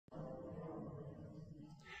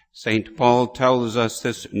St. Paul tells us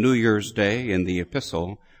this New Year's Day in the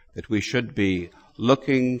epistle that we should be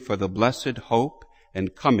looking for the blessed hope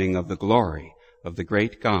and coming of the glory of the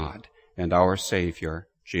great God and our Savior,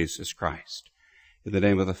 Jesus Christ. In the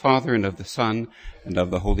name of the Father, and of the Son, and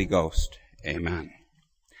of the Holy Ghost. Amen.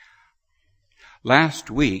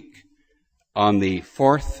 Last week, on the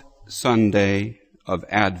fourth Sunday of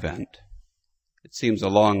Advent, it seems a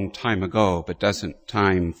long time ago, but doesn't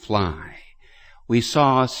time fly, we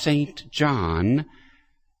saw St. John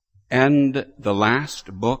end the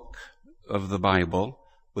last book of the Bible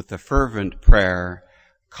with the fervent prayer,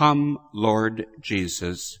 "Come, Lord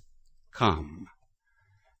Jesus, come."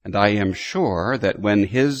 And I am sure that when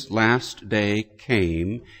his last day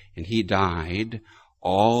came and he died,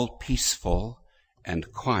 all peaceful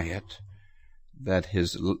and quiet, that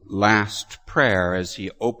his last prayer as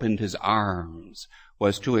he opened his arms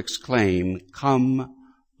was to exclaim, "Come,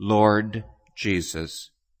 Lord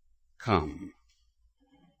Jesus, come."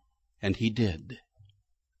 And he did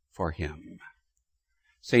for him.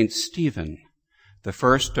 St. Stephen, the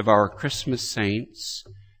first of our Christmas saints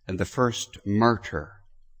and the first martyr,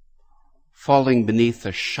 falling beneath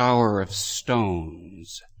a shower of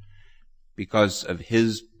stones because of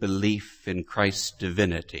his belief in Christ's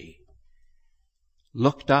divinity,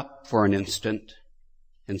 looked up for an instant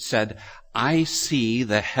and said, "I see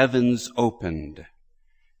the heavens opened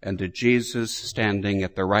and a Jesus standing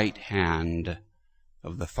at the right hand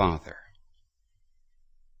of the Father."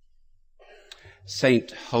 Saint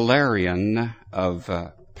Hilarion of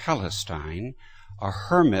Palestine, a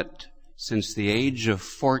hermit since the age of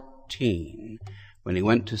 14, when he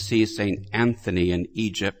went to see Saint Anthony in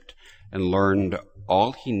Egypt and learned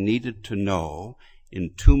all he needed to know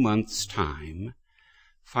in 2 months' time,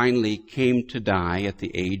 finally came to die at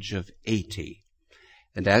the age of 80.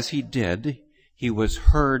 And as he did, he was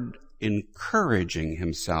heard encouraging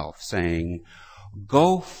himself, saying,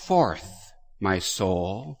 "Go forth, my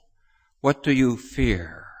soul. What do you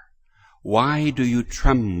fear? Why do you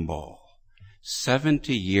tremble?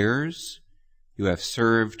 70 years you have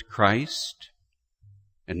served Christ,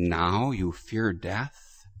 and now you fear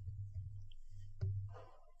death?"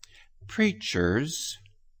 Preachers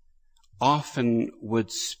often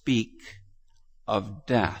would speak of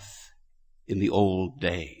death in the old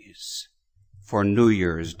days for New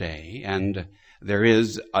Year's Day, and there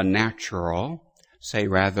is a natural, say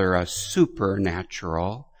rather a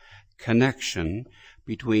supernatural, connection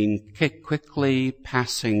between quickly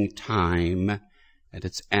passing time and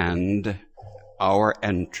its end, our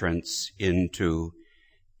entrance into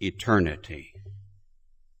eternity.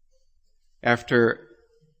 After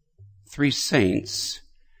 3 saints,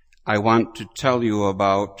 I want to tell you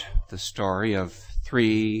about the story of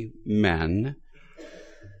 3 men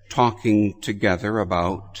talking together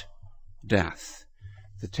about death.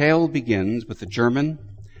 The tale begins with a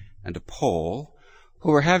German and a Pole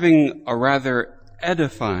who were having a rather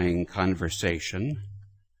edifying conversation,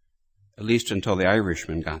 at least until the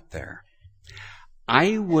Irishman got there.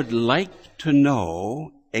 "I would like to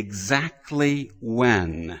know exactly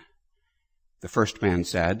when," the first man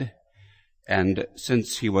said, and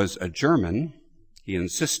since he was a German, he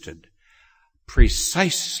insisted,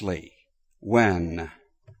 "Precisely when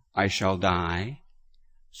I shall die,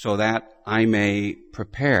 so that I may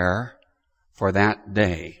prepare for that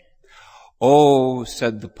day." "Oh,"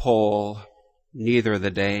 said the Pole, "neither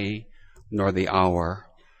the day nor the hour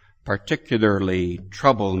particularly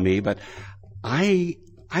trouble me, but I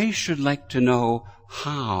should like to know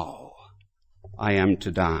how I am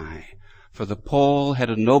to die." For the Pole had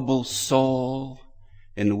a noble soul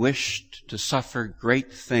and wished to suffer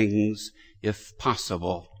great things, if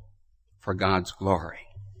possible, for God's glory.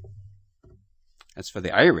 As for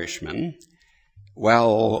the Irishman,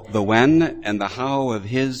 well, the when and the how of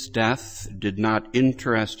his death did not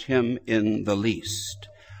interest him in the least.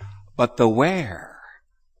 But the where,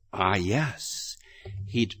 yes,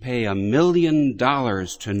 he'd pay $1 million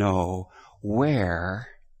to know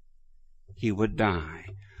where he would die.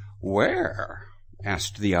 "Where?"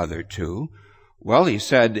 asked the other 2. "Well," he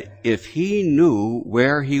said, "if he knew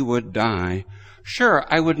where he would die, sure,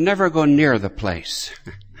 I would never go near the place."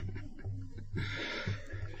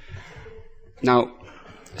 Now,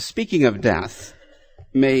 speaking of death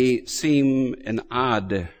may seem an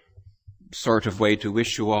odd sort of way to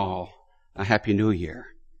wish you all a Happy New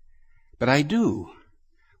Year. But I do,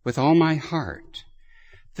 with all my heart.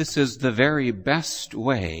 This is the very best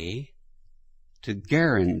way to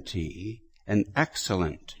guarantee an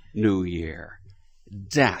excellent New Year.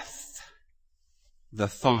 Death, the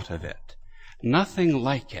thought of it, nothing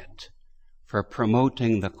like it for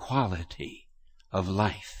promoting the quality of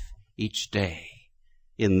life each day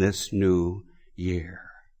in this new year.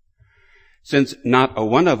 Since not a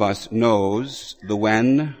one of us knows the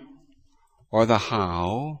when or the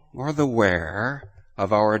how or the where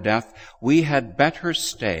of our death, we had better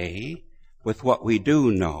stay with what we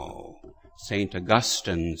do know. St.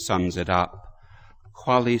 Augustine sums it up: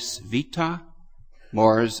 qualis vita,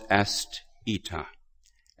 mors est ita.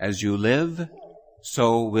 As you live,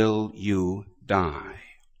 so will you die.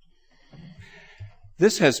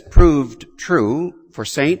 This has proved true for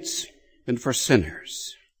saints and for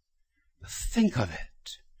sinners. Think of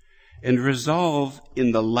it and resolve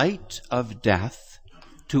in the light of death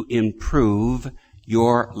to improve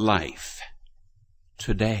your life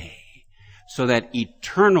today, so that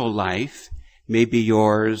eternal life may be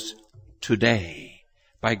yours today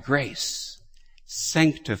by grace,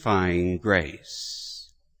 sanctifying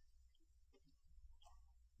grace.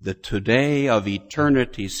 The today of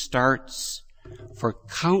eternity starts for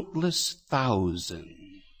countless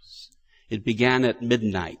thousands. It began at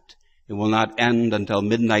midnight. It will not end until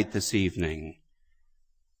midnight this evening.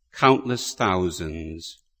 Countless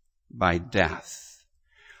thousands by death.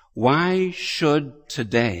 Why should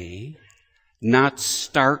today not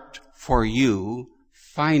start for you,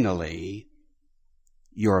 finally,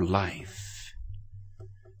 your life?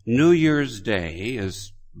 New Year's Day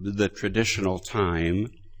is the traditional time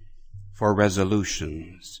for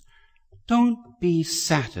resolutions. Don't be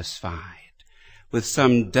satisfied with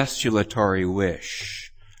some desultory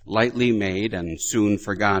wish, lightly made and soon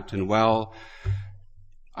forgotten. Well,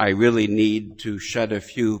 I really need to shed a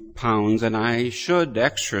few pounds, and I should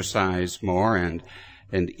exercise more and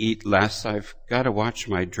eat less. I've got to watch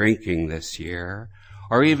my drinking this year.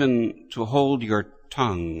 Or even to hold your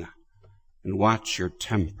tongue and watch your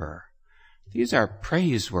temper. These are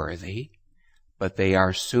praiseworthy, but they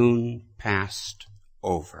are soon passed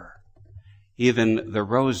over. Even the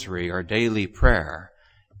rosary or daily prayer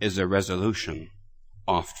is a resolution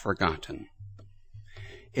oft forgotten.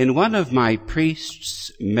 In one of my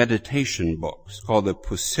priest's meditation books called the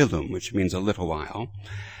Pusillum, which means a little while,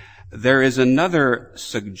 there is another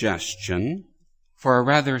suggestion for a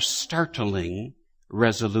rather startling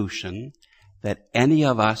resolution that any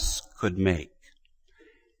of us could make.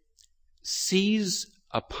 Seize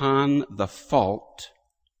upon the fault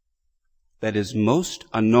that is most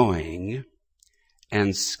annoying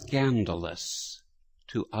and scandalous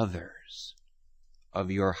to others of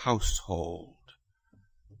your household.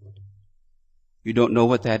 You don't know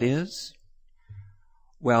what that is?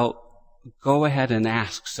 Well, go ahead and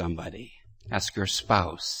ask somebody. Ask your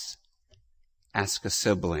spouse. Ask a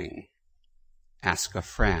sibling. Ask a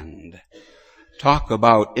friend. Talk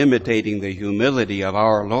about imitating the humility of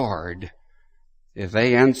our Lord. If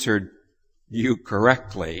they answered you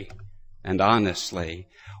correctly and honestly,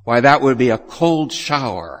 why, that would be a cold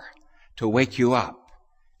shower to wake you up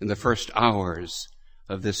in the first hours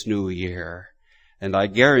of this new year. And I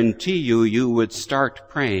guarantee you, you would start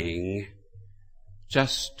praying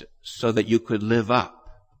just so that you could live up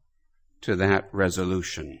to that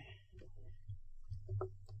resolution.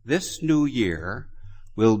 This new year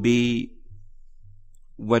will be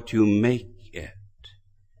what you make it,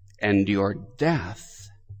 and your death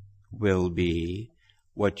will be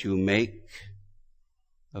what you make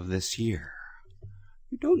of this year.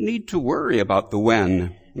 You don't need to worry about the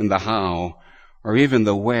when and the how, or even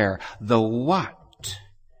the where. The what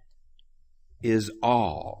is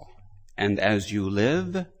all. And as you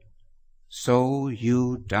live, so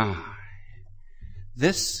you die.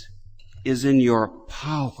 This is in your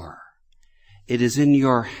power. It is in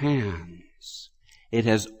your hands. It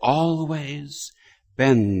has always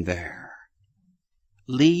been there.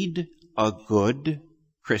 Lead a good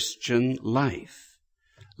Christian life.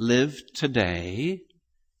 Live today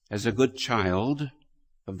as a good child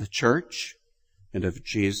of the church and of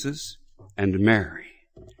Jesus and Mary.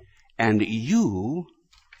 And you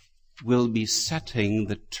will be setting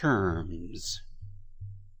the terms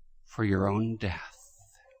for your own death.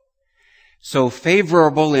 So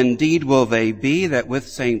favorable indeed will they be that with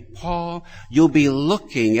St. Paul you'll be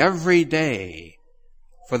looking every day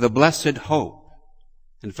for the blessed hope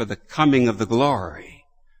and for the coming of the glory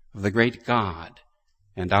of the great God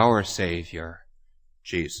and our Savior,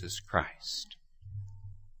 Jesus Christ.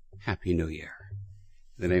 Happy New Year.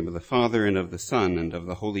 In the name of the Father, and of the Son, and of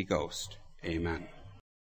the Holy Ghost. Amen.